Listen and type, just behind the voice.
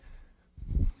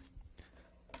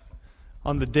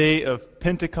On the day of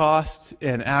Pentecost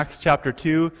in Acts chapter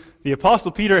 2, the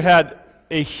Apostle Peter had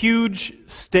a huge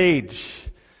stage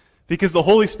because the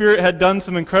Holy Spirit had done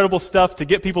some incredible stuff to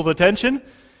get people's attention,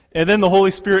 and then the Holy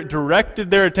Spirit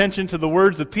directed their attention to the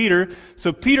words of Peter,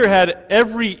 so Peter had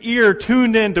every ear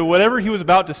tuned in to whatever he was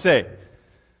about to say.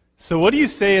 So what do you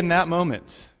say in that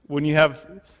moment when you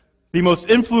have the most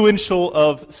influential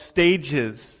of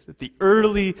stages at the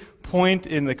early point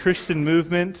in the Christian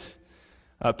movement?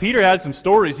 Peter had some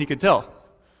stories he could tell,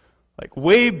 like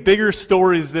way bigger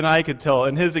stories than I could tell.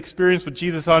 In his experience with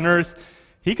Jesus on earth,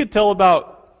 he could tell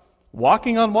about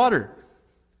walking on water,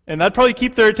 and that'd probably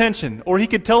keep their attention. Or he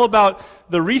could tell about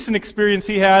the recent experience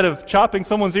he had of chopping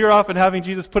someone's ear off and having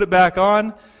Jesus put it back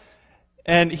on.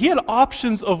 And he had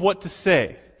options of what to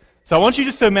say. So I want you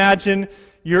just to imagine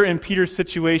you're in Peter's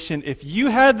situation. If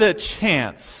you had the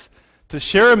chance to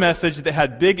share a message that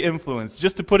had big influence,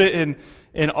 just to put it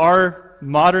in our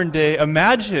modern day,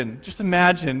 just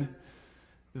imagine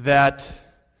that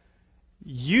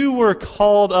you were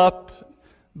called up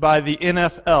by the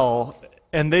NFL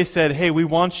and they said, hey, we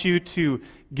want you to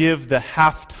give the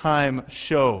halftime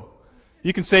show.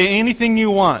 You can say anything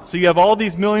you want. So you have all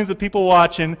these millions of people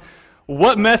watching.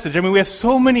 What message? I mean, we have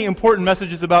so many important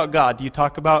messages about God. Do you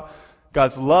talk about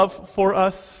God's love for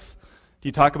us? Do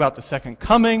you talk about the second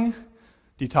coming?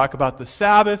 Do you talk about the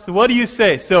Sabbath? What do you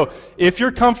say? So if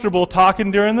you're comfortable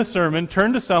talking during the sermon,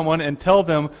 turn to someone and tell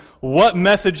them what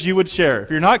message you would share.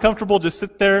 If you're not comfortable, just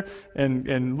sit there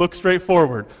and look straight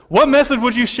forward. What message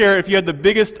would you share if you had the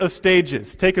biggest of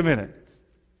stages? Take a minute.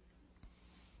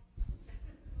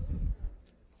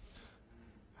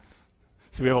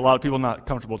 So we have a lot of people not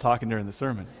comfortable talking during the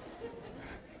sermon.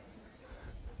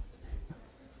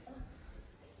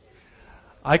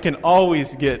 I can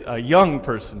always get a young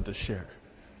person to share.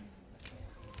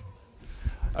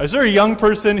 Is there a young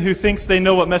person who thinks they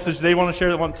know what message they want to share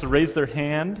that wants to raise their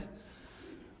hand?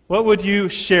 What would you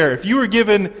share? If you were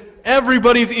given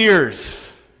everybody's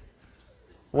ears,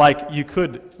 like you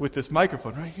could with this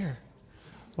microphone right here,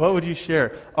 what would you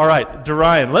share? All right,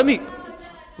 Dorian, let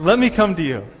me come to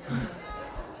you.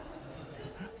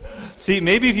 See,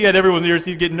 maybe if you had everyone's ears,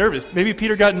 you'd get nervous. Maybe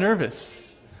Peter got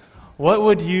nervous. What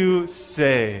would you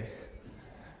say?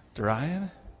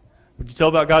 Dorian? Would you tell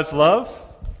about God's love?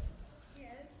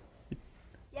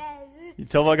 You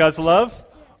tell about God's love?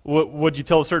 Would you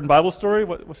tell a certain Bible story?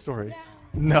 What story?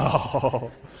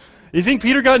 No. You think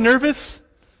Peter got nervous?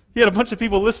 He had a bunch of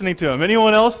people listening to him.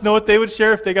 Anyone else know what they would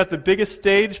share if they got the biggest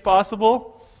stage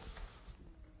possible?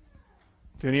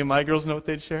 Do any of my girls know what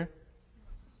they'd share?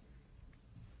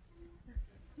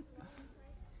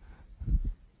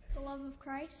 The love of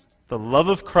Christ. The love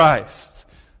of Christ.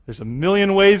 There's a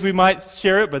million ways we might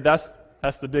share it, but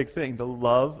that's the big thing, the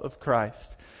love of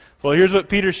Christ. Well, here's what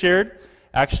Peter shared.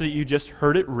 Actually, you just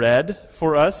heard it read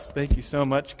for us. Thank you so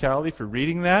much, Callie, for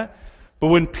reading that. But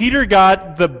when Peter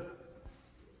got the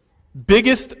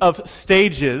biggest of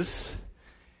stages,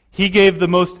 he gave the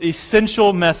most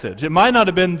essential message. It might not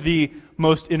have been the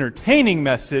most entertaining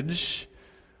message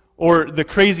or the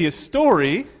craziest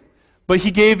story, but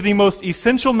he gave the most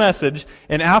essential message.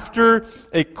 And after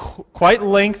a quite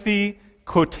lengthy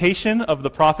quotation of the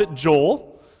prophet Joel,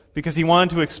 because he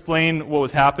wanted to explain what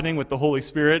was happening with the Holy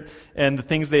Spirit and the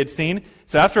things they had seen.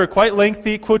 So after a quite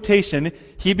lengthy quotation,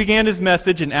 he began his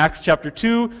message in Acts chapter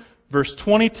 2, verse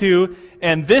 22,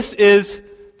 and this is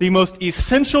the most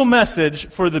essential message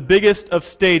for the biggest of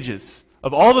stages.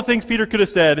 Of all the things Peter could have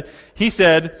said, he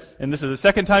said, and this is the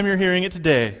second time you're hearing it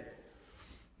today,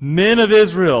 "Men of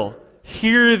Israel,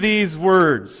 hear these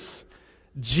words.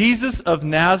 Jesus of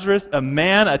Nazareth, a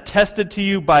man attested to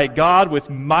you by God with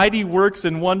mighty works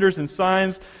and wonders and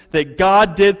signs that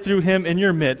God did through him in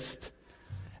your midst.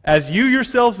 As you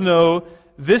yourselves know,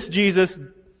 this Jesus,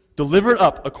 delivered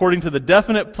up according to the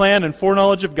definite plan and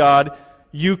foreknowledge of God,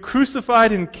 you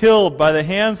crucified and killed by the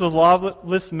hands of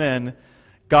lawless men,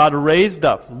 God raised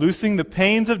up, loosing the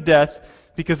pains of death,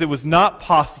 because it was not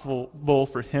possible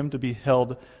for him to be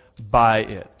held by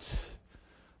it."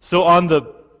 So on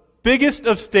the biggest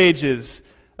of stages,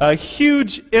 a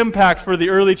huge impact for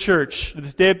the early church,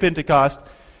 this day of Pentecost,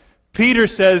 Peter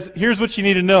says, here's what you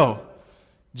need to know.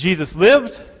 Jesus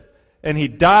lived, and he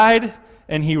died,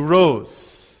 and he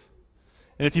rose.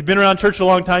 And if you've been around church a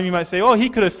long time, you might say, oh, he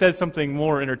could have said something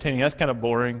more entertaining. That's kind of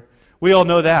boring. We all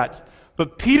know that.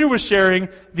 But Peter was sharing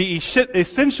the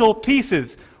essential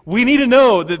pieces. We need to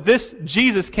know that this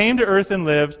Jesus came to earth and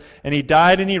lived, and he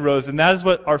died and he rose. And that is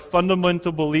what our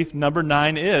fundamental belief number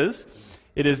 9 is.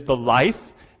 It is the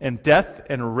life and death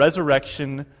and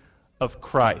resurrection of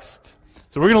Christ.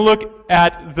 So we're going to look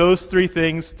at those three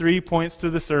things, 3 points to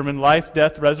the sermon: life,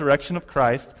 death, resurrection of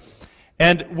Christ.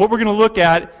 And what we're going to look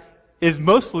at is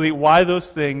mostly why those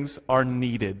things are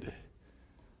needed.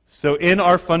 So in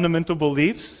our fundamental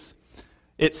beliefs,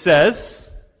 it says,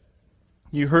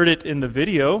 you heard it in the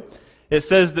video, it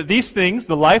says that these things,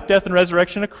 the life, death, and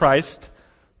resurrection of Christ,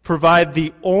 provide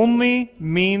the only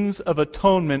means of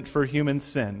atonement for human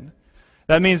sin.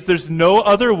 That means there's no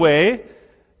other way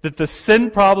that the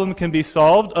sin problem can be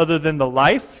solved other than the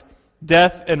life,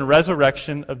 death, and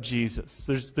resurrection of Jesus.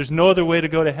 There's no other way to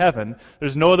go to heaven.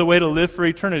 There's no other way to live for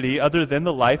eternity other than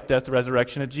the life, death,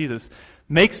 resurrection of Jesus.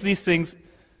 Makes these things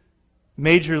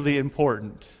majorly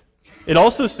important. It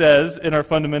also says in our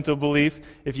fundamental belief,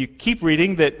 if you keep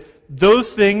reading, that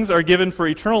those things are given for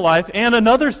eternal life, and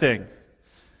another thing,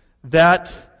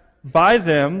 that by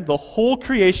them the whole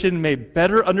creation may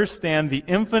better understand the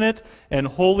infinite and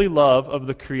holy love of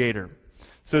the Creator.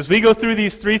 So as we go through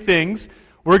these three things,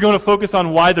 we're going to focus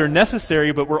on why they're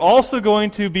necessary, but we're also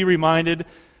going to be reminded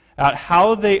at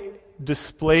how they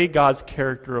display God's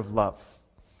character of love.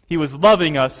 He was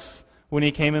loving us when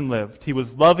He came and lived. He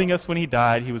was loving us when He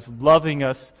died. He was loving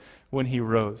us when He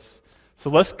rose. So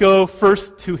let's go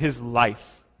first to His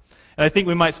life. And I think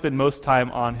we might spend most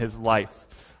time on His life.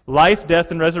 Life,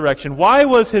 death, and resurrection. Why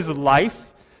was His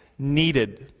life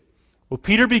needed? Well,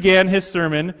 Peter began his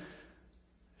sermon,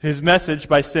 his message,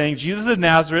 by saying, Jesus of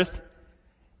Nazareth,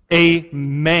 a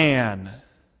man.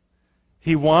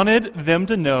 He wanted them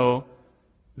to know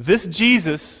this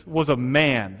Jesus was a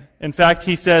man. In fact,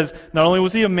 he says, not only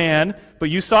was He a man, but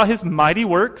you saw His mighty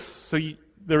works, so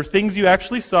there were things you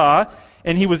actually saw,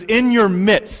 and He was in your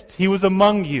midst. He was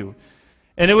among you.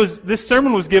 And this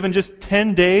sermon was given just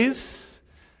 10 days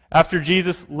after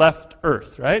Jesus left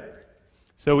earth, right?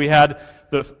 So we had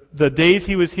the days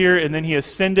He was here, and then He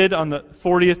ascended on the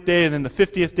 40th day, and then the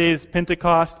 50th day is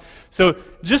Pentecost. So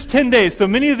just 10 days. So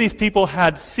many of these people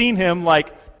had seen Him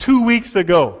like 2 weeks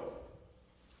ago,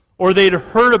 or they'd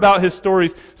heard about His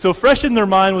stories. So fresh in their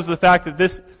mind was the fact that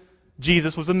this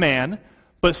Jesus was a man,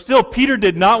 but still Peter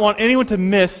did not want anyone to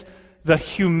miss the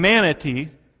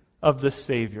humanity of the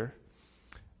Savior.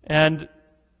 And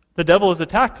the devil has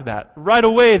attacked that. Right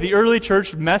away, the early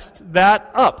church messed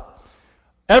that up.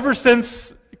 Ever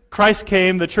since Christ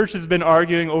came, the church has been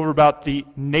arguing over about the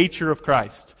nature of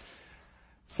Christ.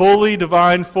 Fully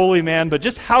divine, fully man, but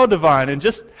just how divine and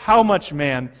just how much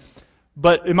man.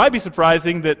 But it might be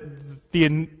surprising that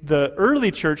the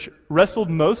early church wrestled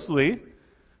mostly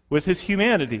with His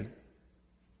humanity.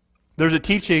 There's a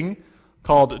teaching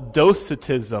called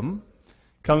Docetism.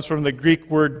 Comes from the Greek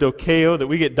word dokeo that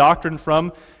we get doctrine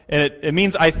from, and it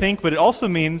means I think, but it also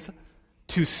means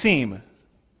to seem.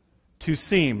 To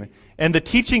seem. And the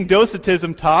teaching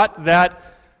Docetism taught that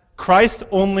Christ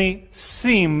only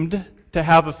seemed to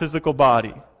have a physical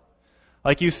body.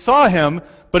 Like you saw Him,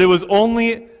 but it was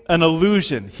only an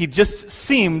illusion. He just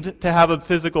seemed to have a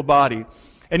physical body.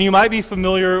 And you might be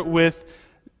familiar with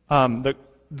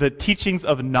the teachings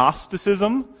of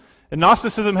Gnosticism. And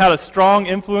Gnosticism had a strong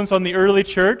influence on the early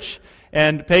church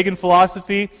and pagan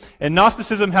philosophy. And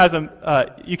Gnosticism has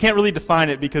you can't really define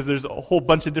it because there's a whole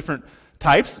bunch of different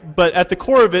types, but at the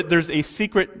core of it, there's a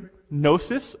secret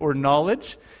gnosis, or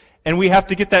knowledge, and we have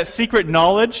to get that secret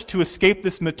knowledge to escape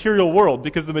this material world,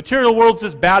 because the material world's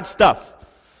just bad stuff.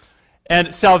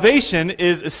 And salvation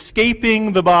is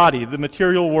escaping the body, the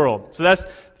material world. So that's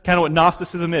kind of what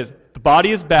Gnosticism is. The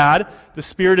body is bad, the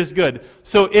spirit is good.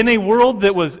 So in a world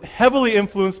that was heavily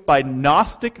influenced by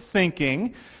Gnostic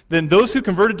thinking, then those who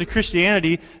converted to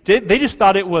Christianity, they just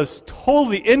thought it was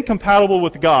totally incompatible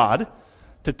with God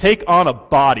to take on a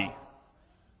body.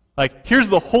 Like, here's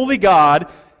the holy God,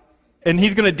 and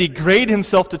He's going to degrade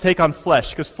Himself to take on flesh,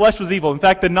 because flesh was evil. In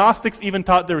fact, the Gnostics even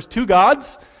taught there was two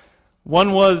gods.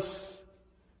 One was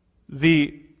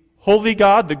the holy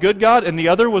God, the good God, and the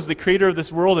other was the creator of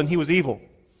this world, and He was evil.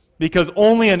 Because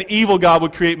only an evil God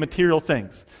would create material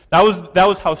things. That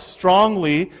was how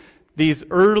strongly these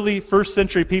early first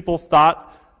century people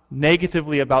thought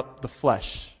negatively about the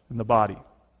flesh and the body.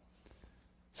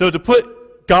 So to put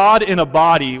God in a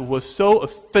body was so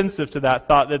offensive to that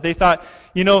thought that they thought,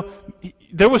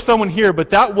 there was someone here,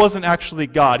 but that wasn't actually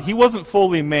God. He wasn't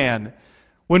fully man.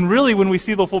 When really, when we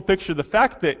see the full picture, the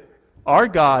fact that our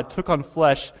God took on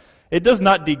flesh, it does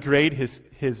not degrade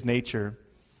his nature.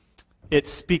 It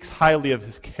speaks highly of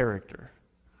His character,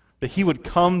 that He would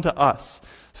come to us.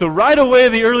 So right away,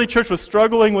 the early church was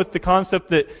struggling with the concept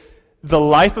that the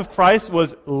life of Christ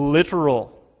was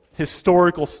literal,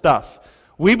 historical stuff.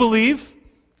 We believe,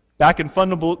 back in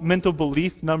fundamental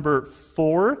belief number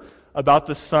 4 about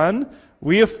the Son,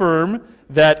 we affirm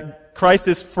that Christ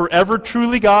is forever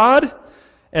truly God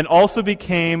and also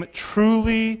became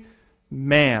truly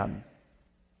man.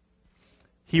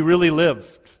 He really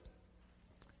lived.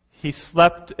 He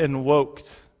slept and woke.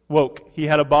 He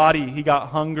had a body. He got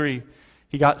hungry.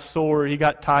 He got sore. He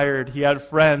got tired. He had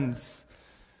friends.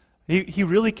 He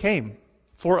really came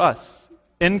for us,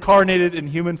 incarnated in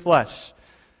human flesh.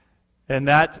 And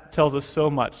that tells us so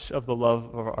much of the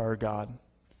love of our God.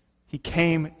 He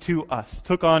came to us,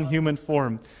 took on human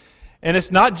form. And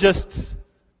it's not just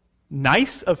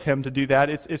nice of him to do that,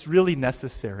 it's really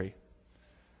necessary.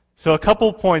 So a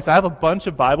couple points. I have a bunch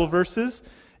of Bible verses,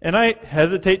 and I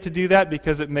hesitate to do that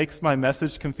because it makes my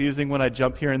message confusing when I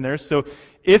jump here and there. So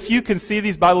if you can see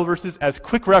these Bible verses as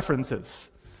quick references,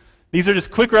 these are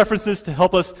just quick references to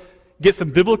help us get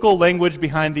some biblical language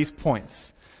behind these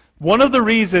points. One of the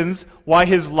reasons why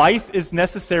his life is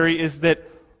necessary is that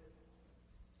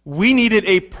we needed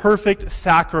a perfect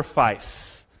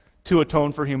sacrifice to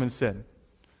atone for human sin.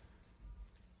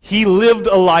 He lived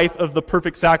a life of the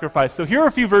perfect sacrifice. So here are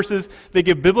a few verses that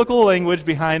give biblical language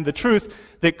behind the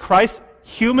truth that Christ's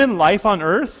human life on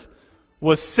earth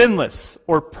was sinless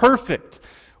or perfect.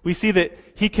 We see that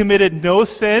he committed no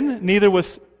sin, neither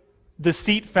was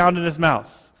deceit found in his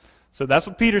mouth. So that's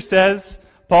what Peter says.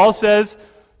 Paul says,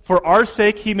 for our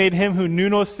sake he made him who knew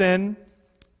no sin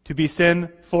to be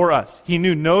sin for us. He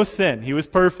knew no sin. He was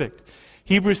perfect.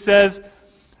 Hebrews says,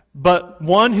 but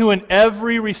one who in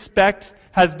every respect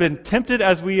has been tempted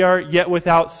as we are, yet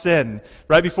without sin.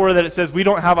 Right before that it says we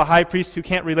don't have a high priest who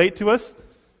can't relate to us,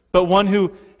 but one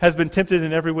who has been tempted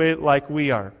in every way like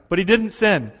we are. But he didn't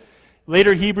sin.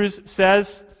 Later Hebrews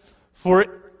says, for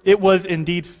it was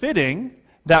indeed fitting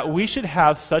that we should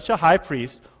have such a high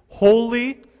priest,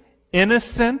 holy,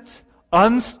 innocent,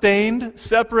 unstained,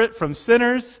 separate from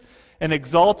sinners, and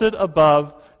exalted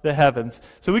above the heavens.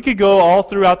 So we could go all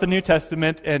throughout the New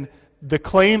Testament, and the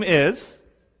claim is,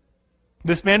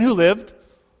 this man who lived,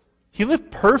 he lived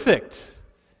perfect.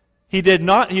 He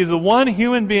was the one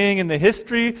human being in the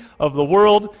history of the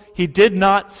world. He did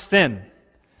not sin.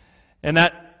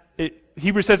 And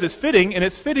Hebrews says it's fitting, and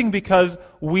it's fitting because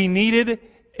we needed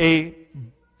a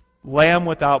lamb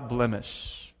without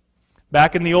blemish.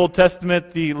 Back in the Old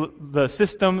Testament, the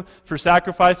system for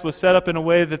sacrifice was set up in a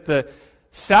way that the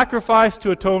sacrifice to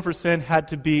atone for sin had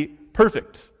to be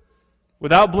perfect,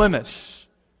 without blemish.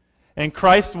 And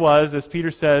Christ was, as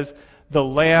Peter says, the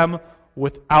lamb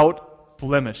without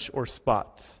blemish or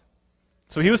spot.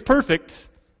 So he was perfect,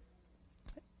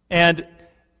 and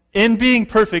in being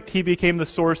perfect, he became the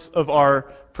source of our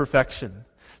perfection.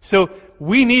 So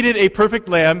we needed a perfect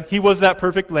lamb. He was that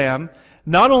perfect lamb.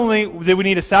 Not only did we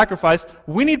need a sacrifice,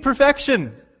 we need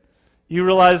perfection. You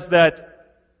realize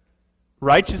that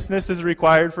righteousness is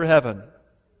required for heaven.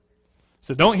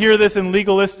 So don't hear this in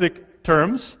legalistic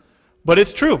terms, but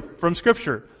it's true from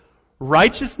Scripture.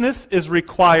 Righteousness is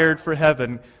required for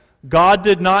heaven. God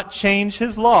did not change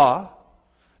his law.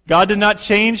 God did not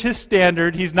change his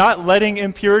standard. He's not letting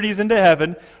impurities into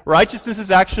heaven. Righteousness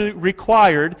is actually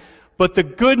required. But the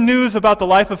good news about the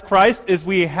life of Christ is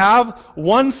we have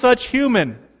one such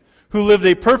human who lived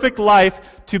a perfect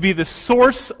life to be the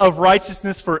source of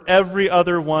righteousness for every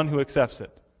other one who accepts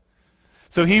it.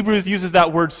 So Hebrews uses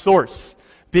that word source.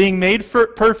 Being made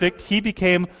perfect, he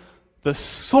became the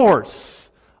source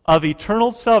of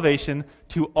eternal salvation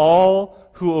to all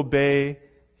who obey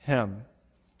him.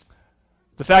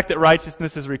 The fact that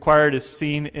righteousness is required is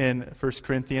seen in 1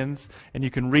 Corinthians, and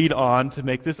you can read on to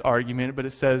make this argument, but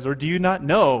it says, or do you not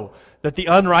know that the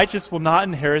unrighteous will not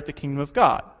inherit the kingdom of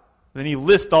God? Then he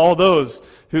lists all those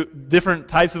different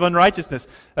types of unrighteousness.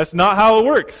 That's not how it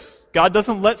works. God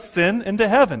doesn't let sin into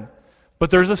heaven.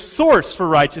 But there's a source for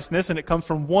righteousness, and it comes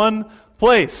from one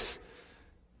place.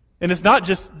 And it's not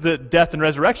just the death and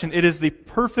resurrection, it is the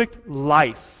perfect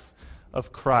life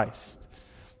of Christ.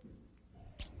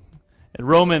 In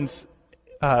Romans,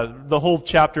 the whole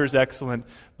chapter is excellent,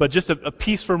 but just a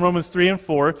piece from Romans 3 and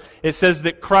 4, it says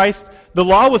that the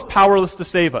law was powerless to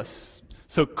save us.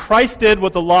 So Christ did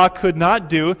what the law could not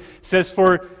do. It says,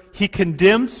 for he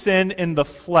condemned sin in the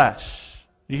flesh.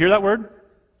 You hear that word?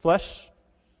 Flesh?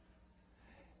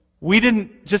 We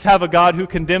didn't just have a God who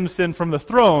condemns sin from the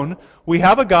throne. We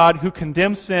have a God who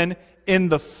condemns sin in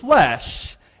the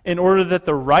flesh in order that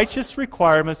the righteous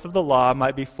requirements of the law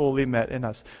might be fully met in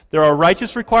us. There are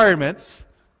righteous requirements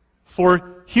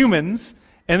for humans,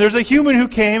 and there's a human who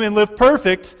came and lived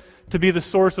perfect to be the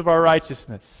source of our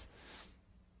righteousness.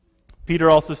 Peter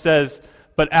also says,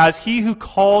 but as he who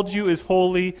called you is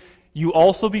holy, you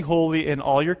also be holy in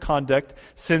all your conduct,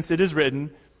 since it is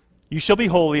written, You shall be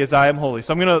holy as I am holy.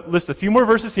 So I'm going to list a few more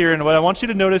verses here, and what I want you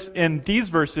to notice in these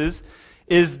verses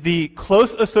is the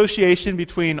close association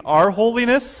between our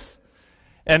holiness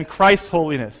and Christ's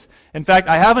holiness. In fact,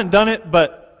 I haven't done it,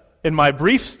 but in my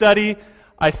brief study,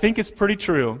 I think it's pretty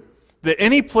true that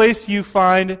any place you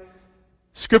find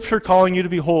Scripture calling you to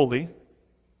be holy,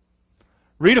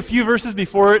 read a few verses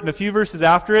before it and a few verses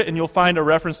after it, and you'll find a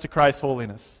reference to Christ's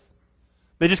holiness.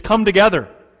 They just come together.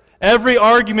 Every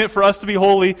argument for us to be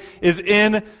holy is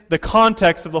in the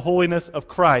context of the holiness of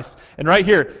Christ. And right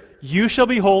here, you shall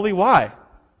be holy. Why?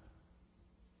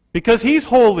 Because He's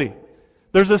holy.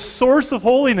 There's a source of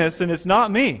holiness, and it's not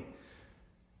me.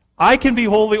 I can be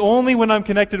holy only when I'm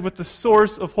connected with the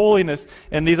source of holiness.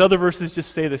 And these other verses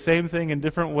just say the same thing in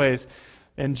different ways.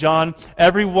 In John,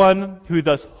 everyone who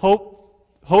thus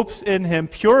hopes in Him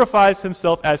purifies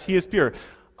himself as He is pure.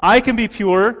 I can be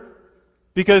pure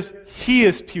because He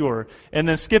is pure. And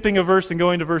then skipping a verse and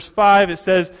going to verse 5, it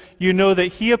says, you know that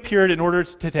He appeared in order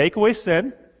to take away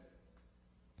sin,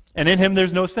 and in Him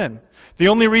there's no sin. The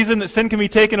only reason that sin can be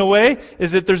taken away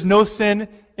is that there's no sin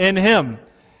in Him.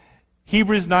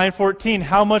 Hebrews 9:14,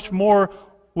 how much more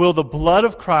will the blood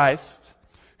of Christ,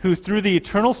 who through the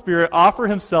eternal Spirit offer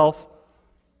Himself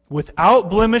without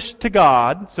blemish to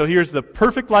God. So here's the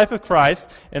perfect life of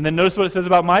Christ. And then notice what it says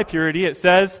about my purity. It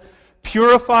says,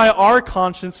 purify our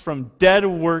conscience from dead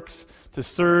works to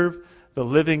serve the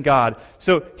living God.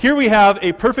 So here we have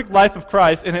a perfect life of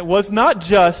Christ, and it was not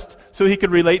just so He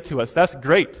could relate to us. That's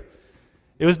great.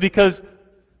 It was because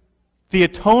the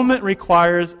atonement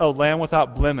requires a lamb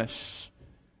without blemish.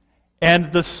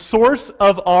 And the source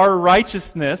of our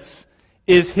righteousness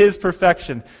is His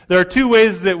perfection. There are two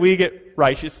ways that we get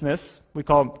righteousness. We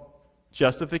call them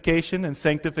justification and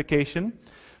sanctification.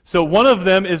 So one of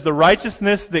them is the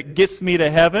righteousness that gets me to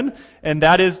heaven, and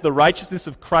that is the righteousness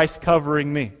of Christ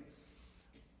covering me.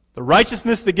 The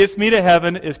righteousness that gets me to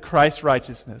heaven is Christ's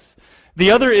righteousness.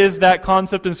 The other is that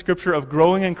concept in Scripture of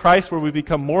growing in Christ where we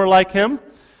become more like Him.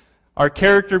 Our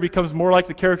character becomes more like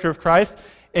the character of Christ,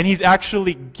 and He's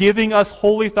actually giving us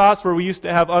holy thoughts where we used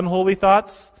to have unholy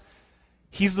thoughts.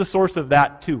 He's the source of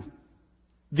that too.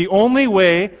 The only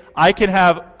way I can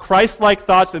have Christ-like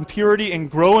thoughts and purity and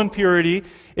grow in purity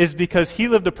is because He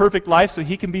lived a perfect life, so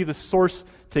He can be the source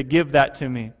to give that to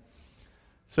me.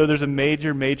 So there's a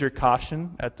major, major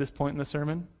caution at this point in the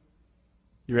sermon.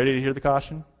 You ready to hear the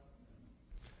caution?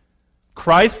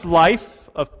 Christ's life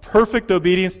of perfect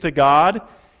obedience to God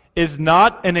is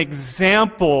not an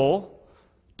example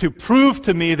to prove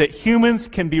to me that humans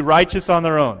can be righteous on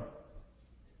their own.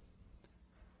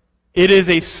 It is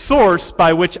a source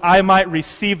by which I might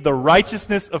receive the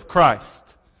righteousness of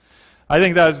Christ. I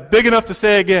think that is big enough to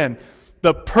say again.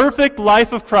 The perfect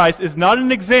life of Christ is not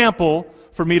an example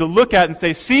for me to look at and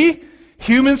say, see,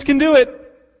 humans can do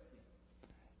it.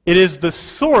 It is the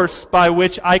source by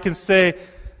which I can say,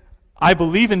 I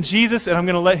believe in Jesus and I'm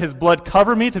going to let His blood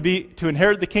cover me to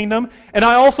inherit the kingdom. And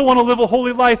I also want to live a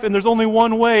holy life, and there's only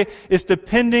one way, is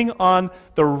depending on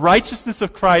the righteousness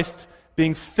of Christ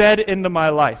being fed into my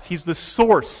life. He's the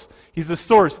source. He's the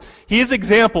source. He is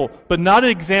example, but not an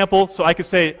example so I could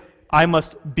say, I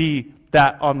must be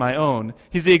that on my own.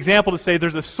 He's the example to say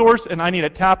there's a source and I need to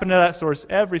tap into that source.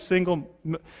 Every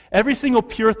single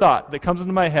pure thought that comes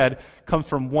into my head comes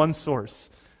from one source.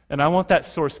 And I want that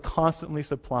source constantly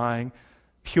supplying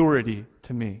purity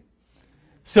to me.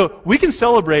 So we can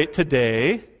celebrate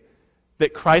today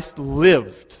that Christ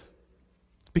lived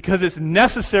because it's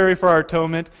necessary for our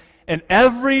atonement, and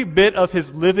every bit of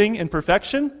His living in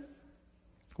perfection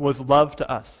was love to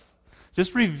us.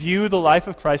 Just review the life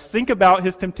of Christ. Think about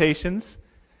His temptations.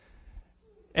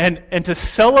 And to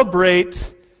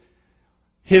celebrate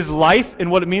His life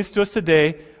and what it means to us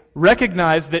today,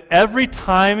 recognize that every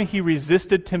time He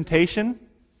resisted temptation,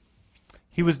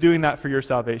 He was doing that for your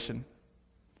salvation.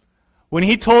 When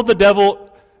He told the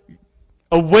devil,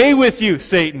 away with you,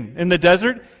 Satan, in the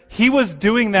desert, He was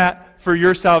doing that for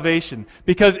your salvation.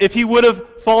 Because if He would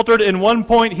have faltered in one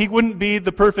point, He wouldn't be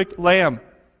the perfect lamb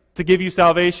to give you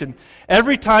salvation.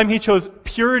 Every time He chose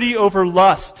purity over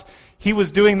lust, He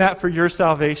was doing that for your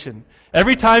salvation.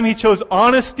 Every time He chose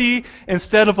honesty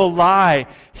instead of a lie,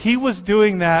 He was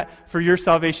doing that for your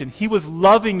salvation. He was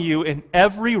loving you in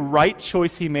every right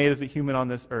choice He made as a human on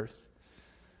this earth.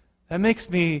 That makes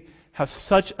me have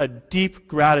such a deep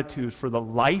gratitude for the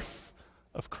life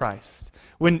of Christ.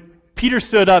 When Peter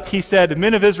stood up, he said,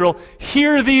 men of Israel,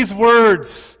 hear these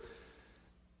words.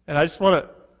 And I just want to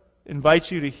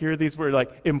invite you to hear these words,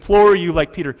 implore you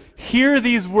like Peter, hear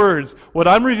these words. What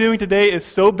I'm reviewing today is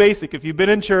so basic. If you've been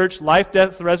in church, life,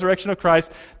 death, the resurrection of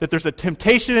Christ, that there's a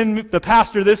temptation in the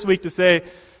pastor this week to say,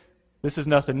 This is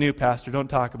nothing new, Pastor. Don't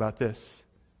talk about this.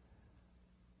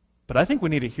 But I think we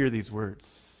need to hear these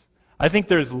words. I think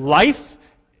there's life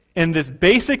in this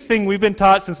basic thing we've been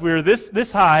taught since we were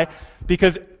this high,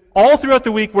 because all throughout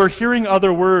the week we're hearing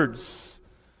other words.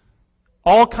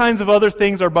 All kinds of other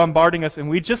things are bombarding us, and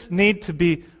we just need to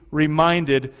be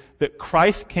reminded that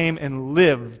Christ came and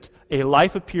lived a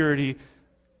life of purity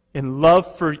in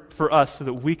love for us so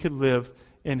that we could live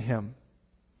in Him.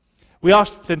 We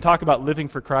often talk about living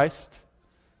for Christ.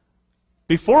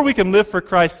 Before we can live for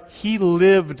Christ, He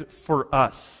lived for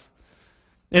us.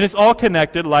 And it's all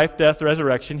connected, life, death,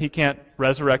 resurrection. He can't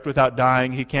resurrect without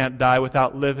dying. He can't die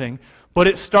without living. But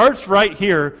it starts right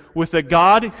here with a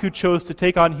God who chose to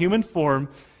take on human form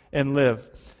and live.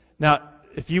 Now,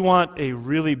 if you want a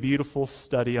really beautiful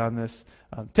study on this,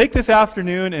 take this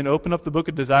afternoon and open up the book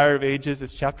of Desire of Ages.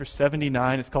 It's chapter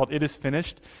 79. It's called It Is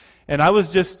Finished. And I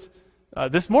was just,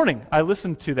 this morning, I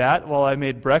listened to that while I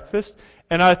made breakfast,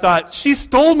 and I thought, she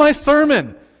stole my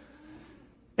sermon.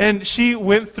 And she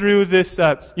went through this,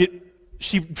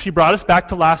 she brought us back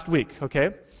to last week,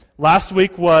 okay? Last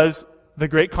week was the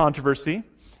great controversy,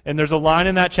 and there's a line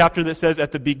in that chapter that says,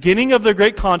 at the beginning of the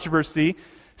great controversy,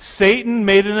 Satan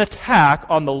made an attack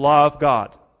on the law of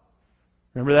God.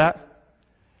 Remember that?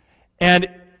 And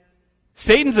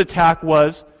Satan's attack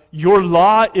was, your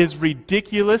law is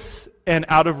ridiculous and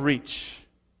out of reach.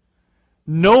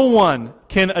 No one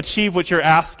can achieve what you're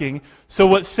asking. So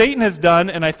what Satan has done,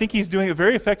 and I think he's doing it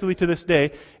very effectively to this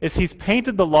day, is he's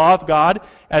painted the law of God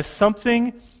as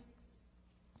something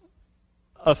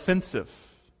offensive,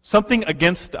 something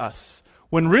against us,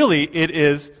 when really it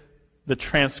is the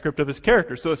transcript of His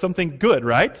character. So it's something good,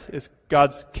 right? It's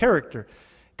God's character.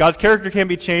 God's character can't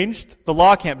be changed. The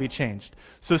law can't be changed.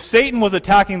 So Satan was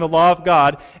attacking the law of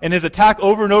God, and his attack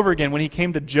over and over again when he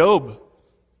came to Job.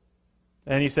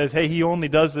 And he says, hey, he only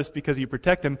does this because you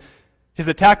protect him. His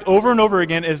attack over and over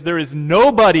again is there is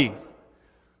nobody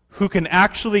who can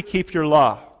actually keep your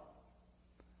law.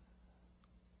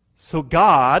 So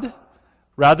God,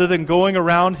 rather than going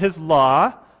around His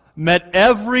law, met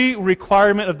every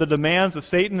requirement of the demands of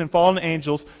Satan and fallen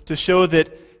angels to show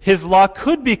that His law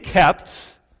could be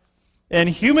kept in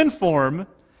human form,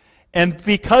 and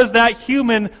because that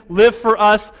human lived for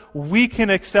us, we can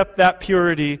accept that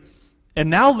purity and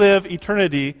now live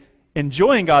eternity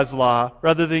enjoying God's law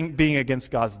rather than being against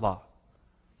God's law.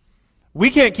 We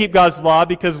can't keep God's law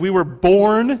because we were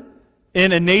born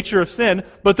in a nature of sin,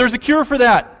 but there's a cure for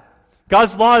that.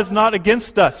 God's law is not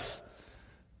against us.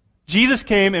 Jesus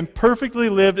came and perfectly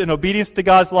lived in obedience to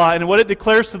God's law, and what it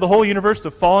declares to the whole universe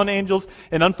of fallen angels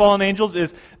and unfallen angels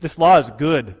is this law is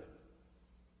good.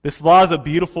 This law is a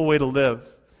beautiful way to live.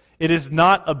 It is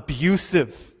not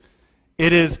abusive.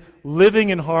 It is living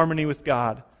in harmony with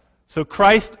God. So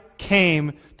Christ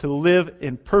came to live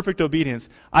in perfect obedience.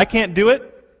 I can't do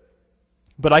it,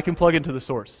 but I can plug into the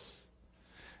source.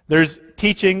 There's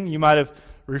teaching, you might have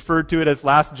referred to it as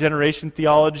last generation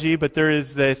theology, but there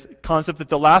is this concept that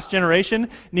the last generation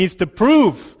needs to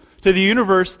prove to the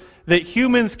universe that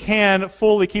humans can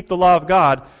fully keep the law of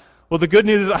God. Well, the good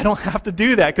news is I don't have to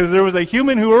do that because there was a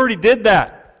human who already did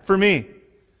that for me.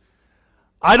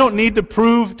 I don't need to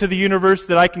prove to the universe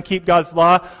that I can keep God's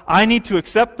law. I need to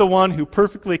accept the one who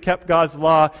perfectly kept God's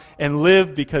law and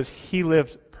live because He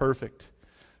lived perfect.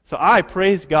 So I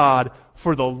praise God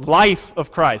for the life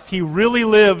of Christ. He really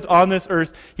lived on this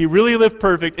earth. He really lived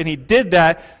perfect, and He did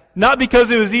that not because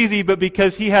it was easy, but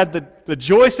because He had the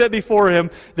joy set before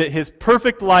Him that His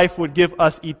perfect life would give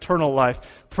us eternal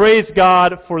life. Praise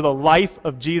God for the life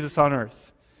of Jesus on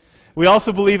earth. We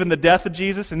also believe in the death of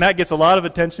Jesus, and that gets a lot of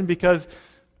attention because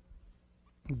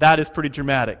that is pretty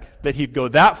dramatic, that He'd go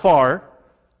that far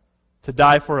to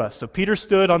die for us. So Peter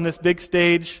stood on this big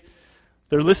stage.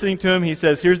 They're listening to him. He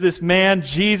says, here's this man,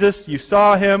 Jesus, you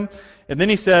saw him. And then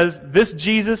he says, this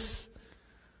Jesus,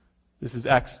 this is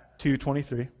Acts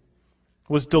 2:23,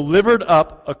 was delivered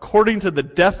up according to the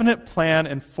definite plan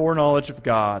and foreknowledge of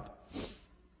God.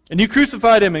 And you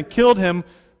crucified Him and killed Him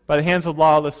by the hands of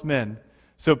lawless men.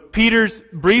 So Peter's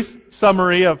brief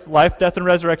summary of life, death, and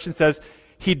resurrection says,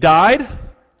 He died,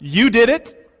 you did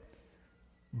it,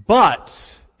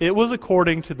 but it was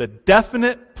according to the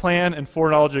definite plan and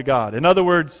foreknowledge of God. In other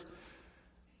words,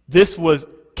 this was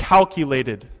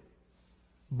calculated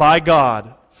by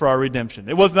God for our redemption.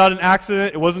 It was not an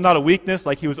accident. It was not a weakness,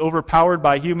 like He was overpowered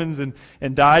by humans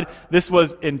and died. This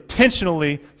was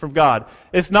intentionally from God.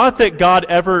 It's not that God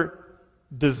ever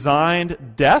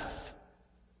designed death.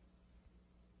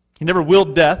 He never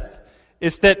willed death.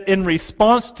 It's that in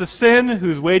response to sin,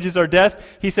 whose wages are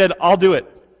death, He said, I'll do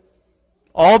it.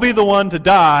 I'll be the one to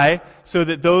die so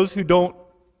that those who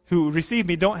who receive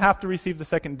me don't have to receive the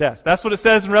second death. That's what it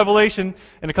says in Revelation.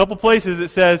 In a couple places it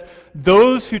says,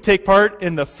 those who take part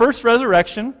in the first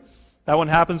resurrection, that one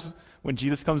happens when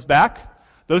Jesus comes back.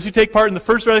 Those who take part in the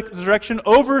first resurrection,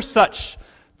 over such,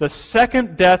 the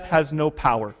second death has no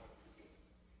power.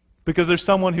 Because there's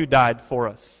someone who died for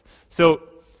us. So,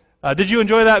 did you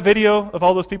enjoy that video of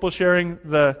all those people sharing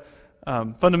the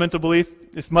fundamental belief?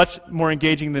 It's much more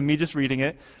engaging than me just reading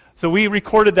it. So we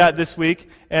recorded that this week,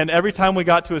 and every time we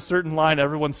got to a certain line,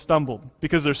 everyone stumbled.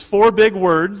 Because there's 4 big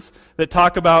words that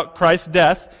talk about Christ's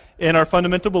death in our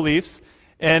fundamental beliefs.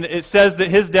 And it says that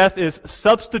his death is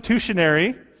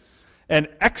substitutionary and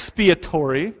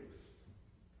expiatory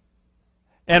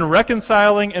and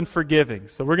reconciling and forgiving.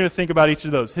 So we're going to think about each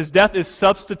of those. His death is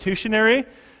substitutionary.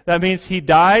 That means he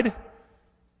died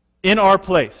in our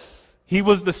place. He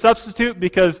was the substitute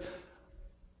because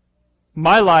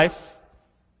my life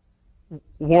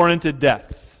warranted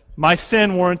death. My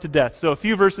sin warranted death. So a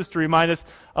few verses to remind us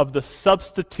of the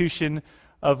substitution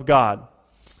of God.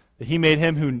 That he made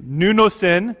him who knew no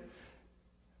sin.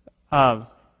 I'll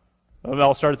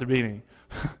start at the beginning.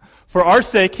 For our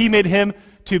sake, he made him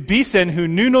to be sin who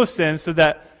knew no sin, so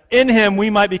that in him we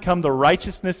might become the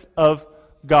righteousness of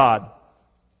God.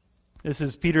 This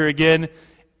is Peter again.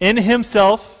 In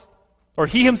himself, or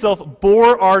he himself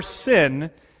bore our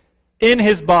sin in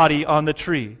his body on the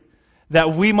tree,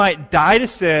 that we might die to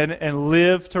sin and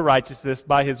live to righteousness.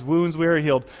 By his wounds we are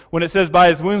healed. When it says by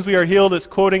his wounds we are healed, it's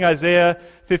quoting Isaiah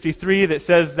 53 that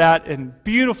says that in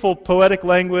beautiful poetic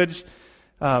language.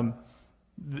 The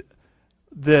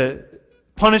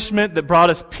punishment that brought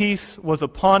us peace was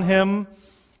upon him,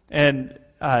 and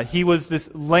he was this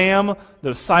lamb that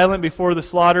was silent before the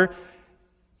slaughter.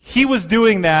 He was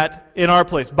doing that in our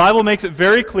place. The Bible makes it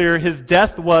very clear his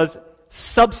death was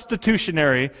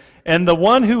substitutionary, and the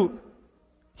one who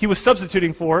he was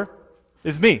substituting for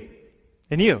is me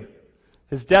and you.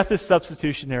 His death is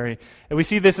substitutionary. And we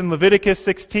see this in Leviticus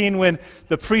 16 when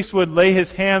the priest would lay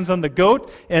his hands on the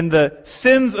goat and the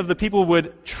sins of the people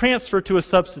would transfer to a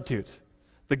substitute.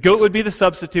 The goat would be the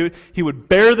substitute. He would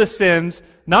bear the sins,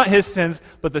 not his sins,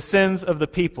 but the sins of the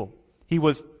people. He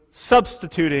was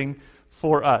substituting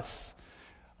for us.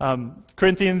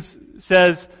 Corinthians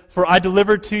says, for I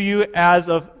delivered to you as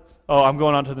of... Oh, I'm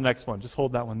going on to the next one. Just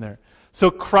hold that one there. So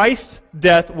Christ's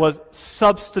death was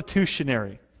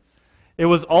substitutionary. It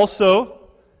was also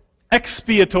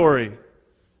expiatory.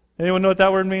 Anyone know what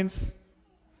that word means?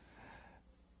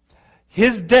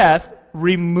 His death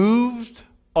removed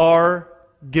our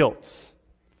guilt.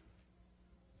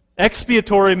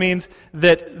 Expiatory means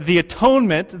that the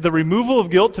atonement, the removal of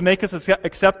guilt to make us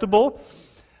acceptable,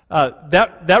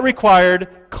 that required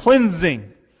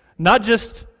cleansing. Not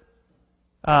just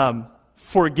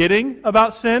forgetting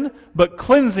about sin, but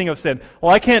cleansing of sin.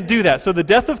 Well, I can't do that. So the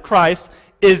death of Christ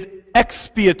is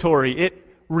expiatory. It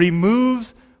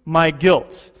removes my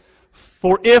guilt.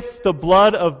 For if the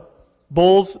blood of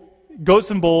goats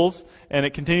and bulls, and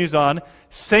it continues on,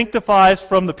 sanctifies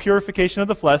from the purification of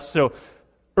the flesh, so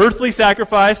earthly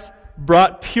sacrifice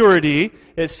brought purity,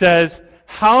 it says,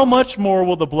 how much more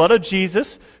will the blood of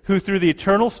Jesus, who through the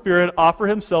eternal Spirit offer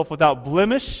himself without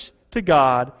blemish to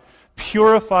God,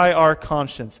 purify our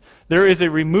conscience. There is a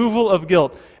removal of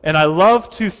guilt. And I love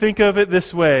to think of it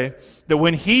this way, that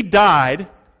when he died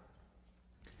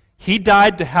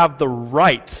to have the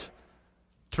right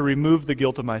to remove the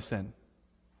guilt of my sin.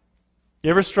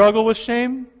 You ever struggle with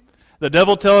shame? The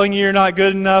devil telling you you're not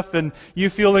good enough and you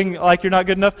feeling like you're not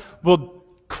good enough? Well,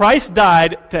 Christ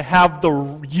died to have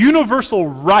the universal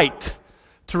right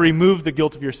to remove the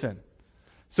guilt of your sin.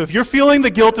 So if you're feeling the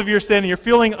guilt of your sin and you're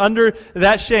feeling under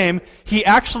that shame, he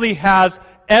actually has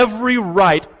every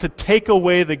right to take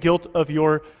away the guilt of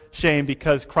your shame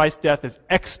because Christ's death is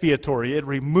expiatory. It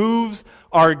removes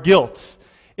our guilt.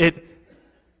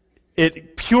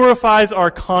 It purifies our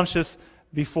conscience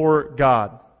before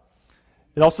God.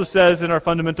 It also says in our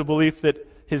fundamental belief that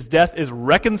his death is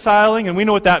reconciling, and we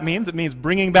know what that means. It means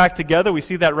bringing back together. We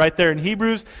see that right there in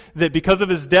Hebrews, that because of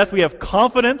his death we have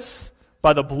confidence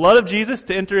by the blood of Jesus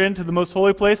to enter into the most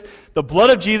holy place. The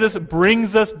blood of Jesus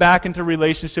brings us back into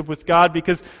relationship with God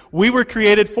because we were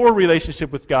created for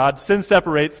relationship with God. Sin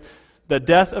separates. The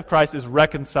death of Christ is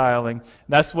reconciling. And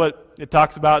that's what it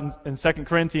talks about in 2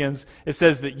 Corinthians. It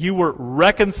says that you were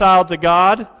reconciled to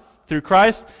God through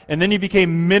Christ, and then you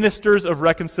became ministers of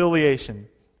reconciliation.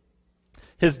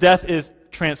 His death is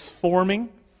transforming.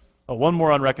 One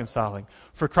more on reconciling.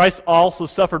 For Christ also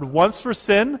suffered once for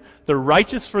sin, the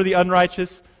righteous for the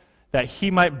unrighteous, that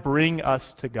he might bring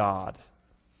us to God.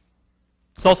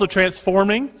 It's also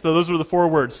transforming. So those were the 4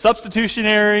 words.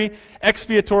 Substitutionary,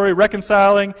 expiatory,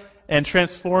 reconciling, and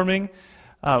transforming,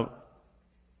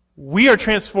 we are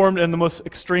transformed in the most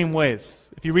extreme ways.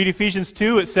 If you read Ephesians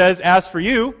 2, it says, "As for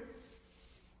you,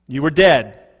 you were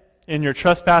dead in your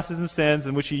trespasses and sins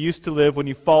in which you used to live when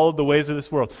you followed the ways of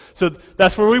this world." So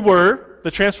that's where we were.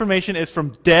 The transformation is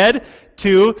from dead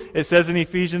to, it says in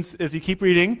Ephesians, as you keep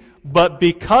reading, "But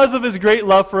because of his great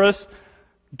love for us,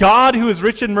 God, who is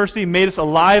rich in mercy, made us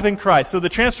alive in Christ." So the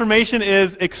transformation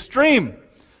is extreme.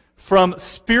 From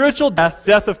spiritual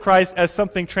death of Christ as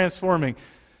something transforming.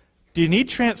 Do you need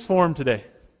transformed today?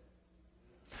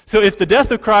 So if the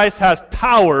death of Christ has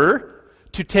power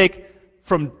to take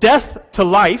from death to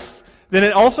life, then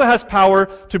it also has power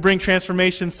to bring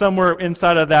transformation somewhere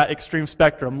inside of that extreme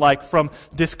spectrum, like from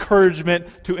discouragement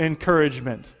to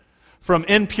encouragement, from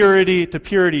impurity to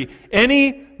purity.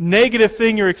 Any negative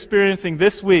thing you're experiencing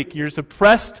this week, you're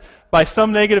suppressed by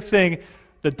some negative thing,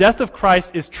 the death of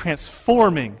Christ is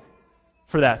transforming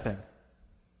for that thing.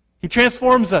 He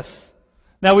transforms us.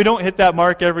 Now, we don't hit that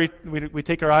mark we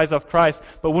take our eyes off Christ,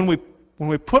 but when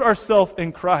we put ourselves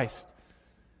in Christ,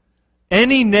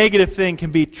 any negative thing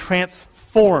can be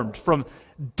transformed from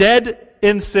dead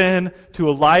in sin to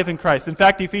alive in Christ. In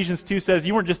fact, Ephesians 2 says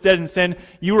you weren't just dead in sin,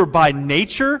 you were by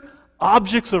nature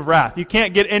objects of wrath. You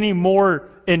can't get any more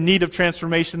in need of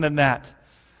transformation than that.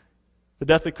 The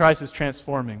death of Christ is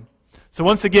transforming. So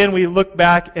once again, we look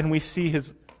back and we see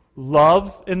his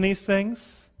love in these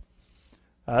things.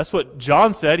 That's what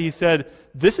John said. He said,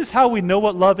 this is how we know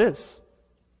what love is.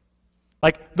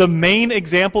 Like, the main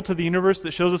example to the universe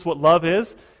that shows us what love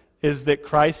is that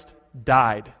Christ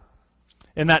died.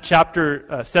 In that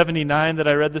chapter 79 that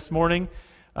I read this morning,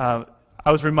 I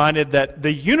was reminded that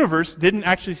the universe didn't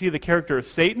actually see the character of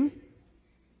Satan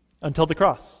until the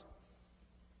cross.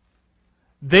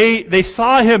 They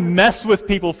saw him mess with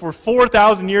people for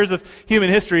 4,000 years of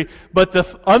human history, but the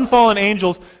unfallen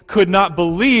angels could not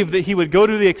believe that he would go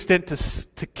to the extent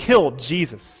to kill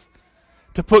Jesus,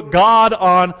 to put God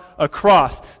on a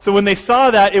cross. So when they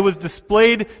saw that, it was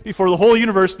displayed before the whole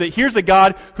universe that here's a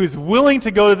God who's willing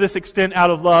to go to this extent out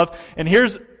of love, and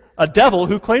here's a devil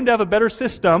who claimed to have a better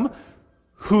system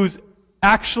who's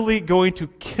actually going to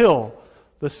kill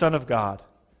the Son of God.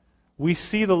 We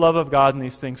see the love of God in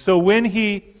these things. So when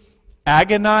he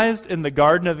agonized in the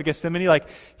Garden of Gethsemane, like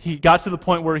he got to the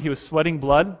point where he was sweating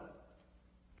blood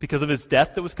because of his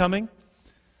death that was coming,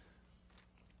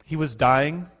 he was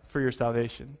dying for your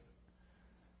salvation.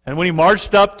 And when he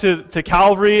marched up to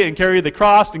Calvary and carried the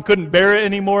cross and couldn't bear it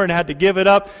anymore and had to give it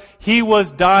up, he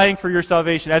was dying for your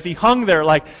salvation. As he hung there,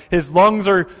 like his lungs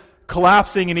are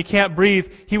collapsing and he can't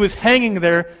breathe, he was hanging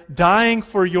there dying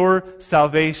for your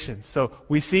salvation. So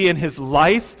we see in his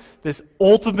life this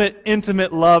ultimate,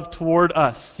 intimate love toward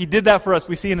us. He did that for us.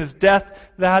 We see in his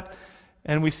death that,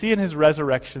 and we see in his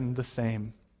resurrection the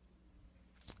same.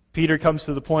 Peter comes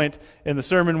to the point in the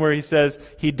sermon where he says,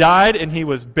 he died and he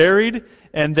was buried,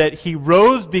 and that he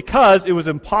rose because it was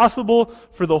impossible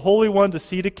for the Holy One to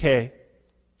see decay.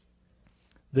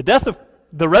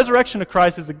 The resurrection of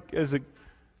Christ is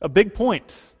a big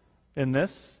point in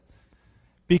this,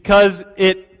 because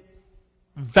it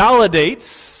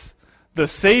validates the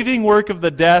saving work of the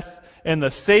death and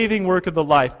the saving work of the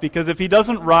life. Because if he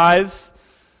doesn't rise,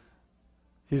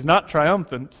 he's not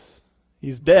triumphant,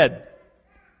 he's dead.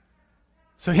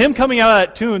 So him coming out of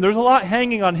that tomb, there's a lot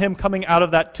hanging on him coming out of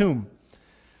that tomb.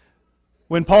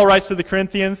 When Paul writes to the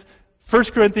Corinthians, 1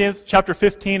 Corinthians chapter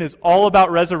 15 is all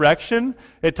about resurrection.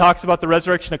 It talks about the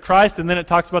resurrection of Christ, and then it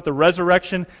talks about the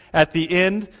resurrection at the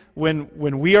end when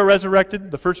we are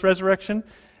resurrected, the first resurrection.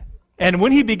 And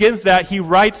when he begins that, he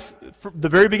writes, the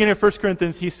very beginning of 1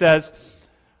 Corinthians, he says,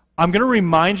 I'm going to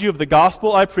remind you of the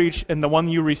gospel I preached and the one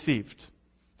you received.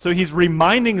 So he's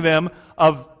reminding them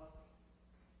of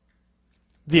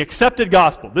the accepted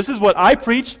gospel. This is what I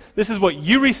preached. This is what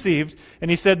you received. And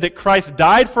he said that Christ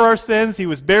died for our sins. He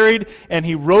was buried and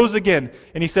he rose again.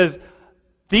 And he says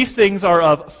these things are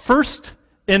of first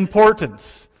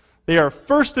importance. They are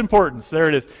first importance. There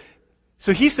it is.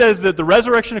 So he says that the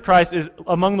resurrection of Christ is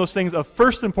among those things of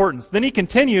first importance. Then he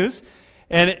continues,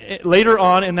 and later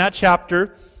on in that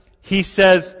chapter, he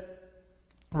says,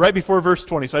 right before verse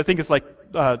 20, so I think it's like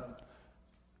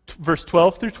verse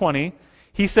 12 through 20,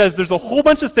 he says there's a whole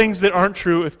bunch of things that aren't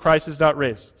true if Christ is not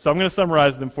raised. So I'm going to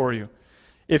summarize them for you.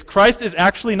 If Christ is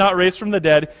actually not raised from the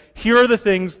dead, here are the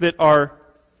things that are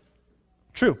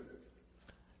true.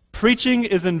 Preaching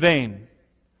is in vain.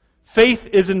 Faith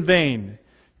is in vain.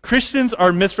 Christians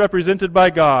are misrepresented by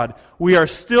God. We are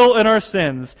still in our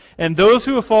sins, and those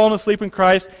who have fallen asleep in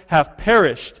Christ have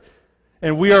perished,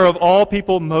 and we are of all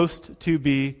people most to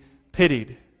be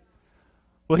pitied.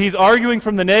 Well, he's arguing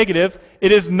from the negative.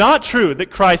 It is not true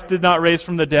that Christ did not raise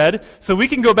from the dead. So we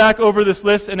can go back over this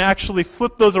list and actually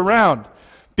flip those around.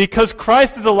 Because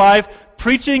Christ is alive,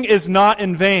 preaching is not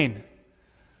in vain.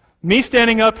 Me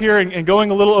standing up here and going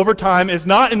a little over time is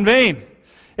not in vain.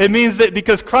 It means that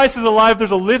because Christ is alive,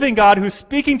 there's a living God who's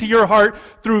speaking to your heart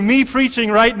through me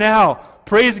preaching right now.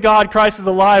 Praise God, Christ is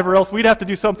alive, or else we'd have to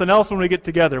do something else when we get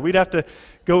together. We'd have to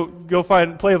go play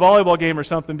a volleyball game or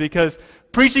something because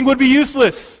preaching would be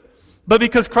useless. But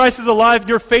because Christ is alive,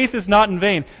 your faith is not in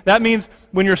vain. That means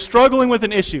when you're struggling with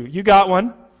an issue, you got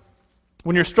one.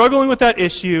 When you're struggling with that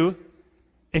issue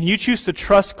and you choose to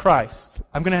trust Christ,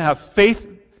 I'm going to have faith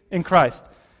in Christ,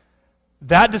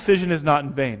 that decision is not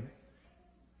in vain.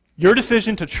 Your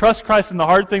decision to trust Christ in the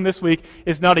hard thing this week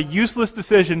is not a useless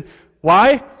decision.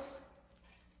 Why?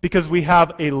 Because we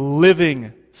have a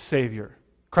living Savior.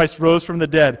 Christ rose from the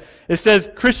dead. It says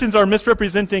Christians are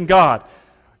misrepresenting God.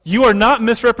 You are not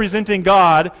misrepresenting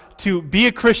God to be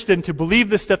a Christian, to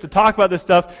believe this stuff, to talk about this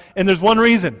stuff, and there's one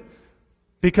reason.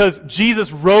 Because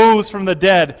Jesus rose from the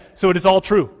dead, so it is all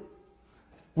true.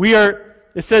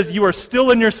 It says you are still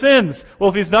in your sins.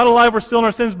 Well, if he's not alive, we're still in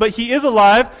our sins, but he is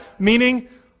alive, meaning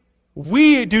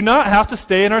we do not have to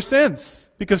stay in our sins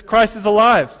because Christ is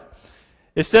alive.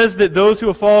 It says that those who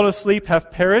have fallen asleep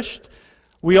have perished.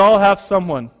 We all have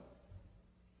someone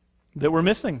that we're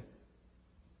missing.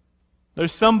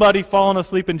 There's somebody fallen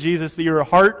asleep in Jesus that your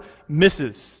heart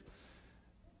misses.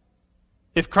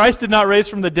 If Christ did not raise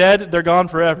from the dead, they're gone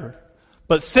forever.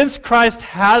 But since Christ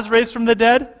has raised from the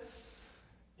dead,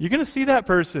 you're going to see that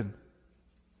person.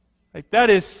 Like, that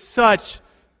is such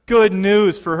good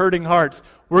news for hurting hearts.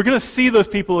 We're going to see those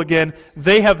people again.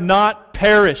 They have not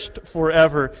perished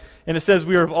forever. And it says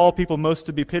we are of all people most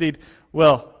to be pitied.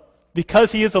 Well,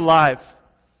 because he is alive,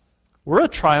 we're a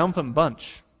triumphant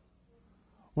bunch.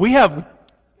 We got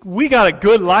a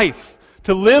good life.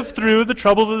 To live through the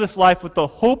troubles of this life with the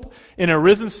hope in a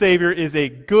risen Savior is a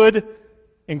good,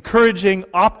 encouraging,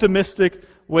 optimistic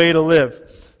way to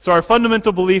live. So our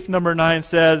fundamental belief, number 9,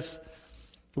 says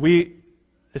we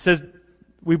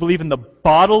believe in the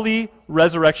bodily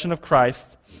resurrection of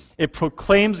Christ. It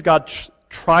proclaims God's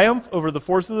triumph over the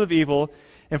forces of evil,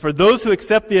 and for those who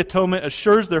accept the atonement,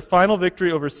 assures their final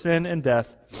victory over sin and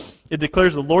death. It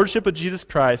declares the lordship of Jesus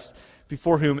Christ,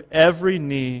 before whom every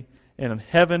knee in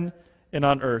heaven and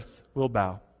on earth will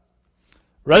bow.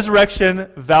 Resurrection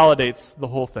validates the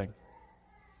whole thing.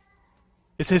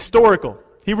 It's historical.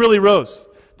 He really rose.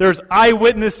 There's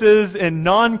eyewitnesses and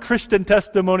non-Christian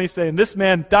testimony saying this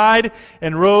man died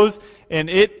and rose, and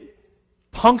it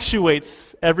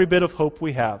punctuates every bit of hope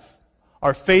we have.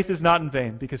 Our faith is not in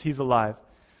vain because he's alive.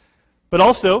 But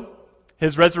also,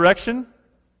 his resurrection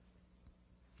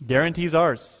guarantees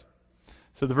ours.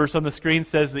 So the verse on the screen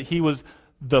says that he was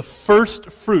the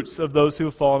first fruits of those who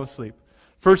have fallen asleep.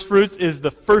 First fruits is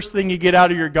the first thing you get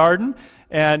out of your garden,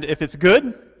 and if it's good,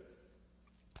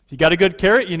 if you got a good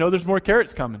carrot, you know there's more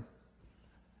carrots coming.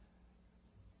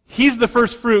 He's the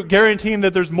first fruit, guaranteeing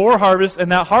that there's more harvest,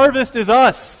 and that harvest is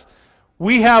us.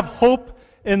 We have hope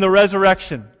in the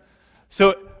resurrection.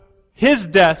 So his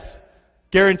death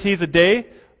guarantees a day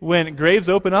when graves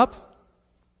open up.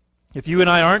 If you and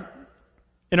I aren't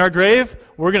in our grave,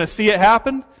 we're going to see it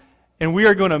happen, and we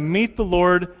are going to meet the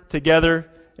Lord together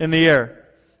in the air.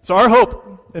 So our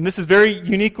hope, and this is very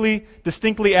uniquely,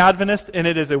 distinctly Adventist, and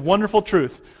it is a wonderful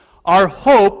truth. Our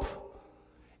hope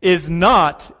is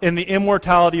not in the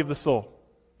immortality of the soul.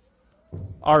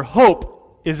 Our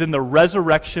hope is in the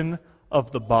resurrection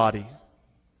of the body.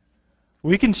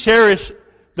 We can cherish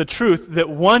the truth that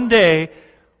one day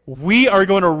we are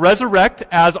going to resurrect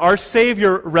as our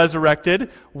Savior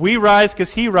resurrected. We rise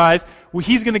because he rise.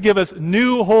 He's going to give us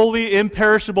new, holy,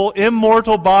 imperishable,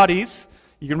 immortal bodies.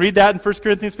 You can read that in 1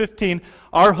 Corinthians 15.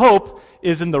 Our hope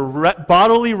is in the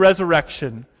bodily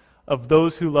resurrection of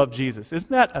those who love Jesus.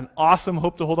 Isn't that an awesome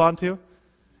hope to hold on to?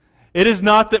 It is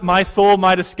not that my soul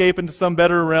might escape into some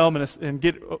better realm and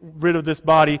get rid of this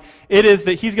body. It is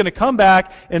that he's going to come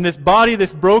back, and this body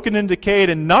that's broken and decayed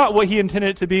and not what he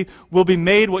intended it to be will be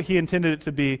made what he intended it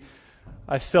to be.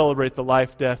 I celebrate the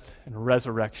life, death, and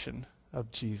resurrection of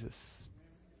Jesus.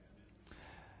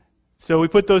 So we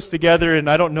put those together, and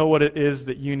I don't know what it is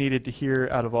that you needed to hear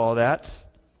out of all that.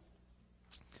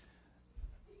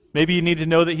 Maybe you need to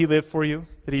know that he lived for you,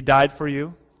 that he died for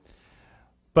you.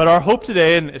 But our hope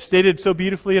today, and stated so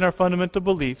beautifully in our fundamental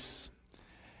beliefs,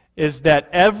 is that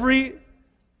every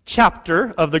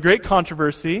chapter of the great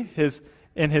controversy,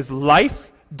 in his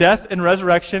life, death, and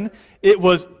resurrection, it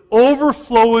was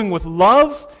overflowing with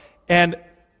love and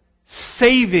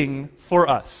saving for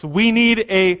us. We need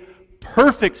a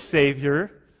perfect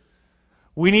Savior.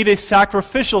 We need a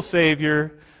sacrificial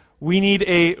Savior. We need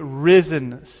a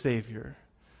risen Savior.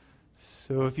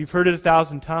 So if you've heard it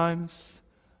 1,000 times,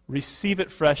 receive it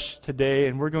fresh today,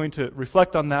 and we're going to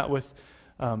reflect on that with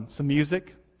some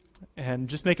music and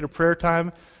just make it a prayer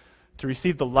time to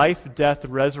receive the life, death,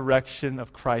 resurrection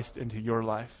of Christ into your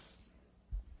life.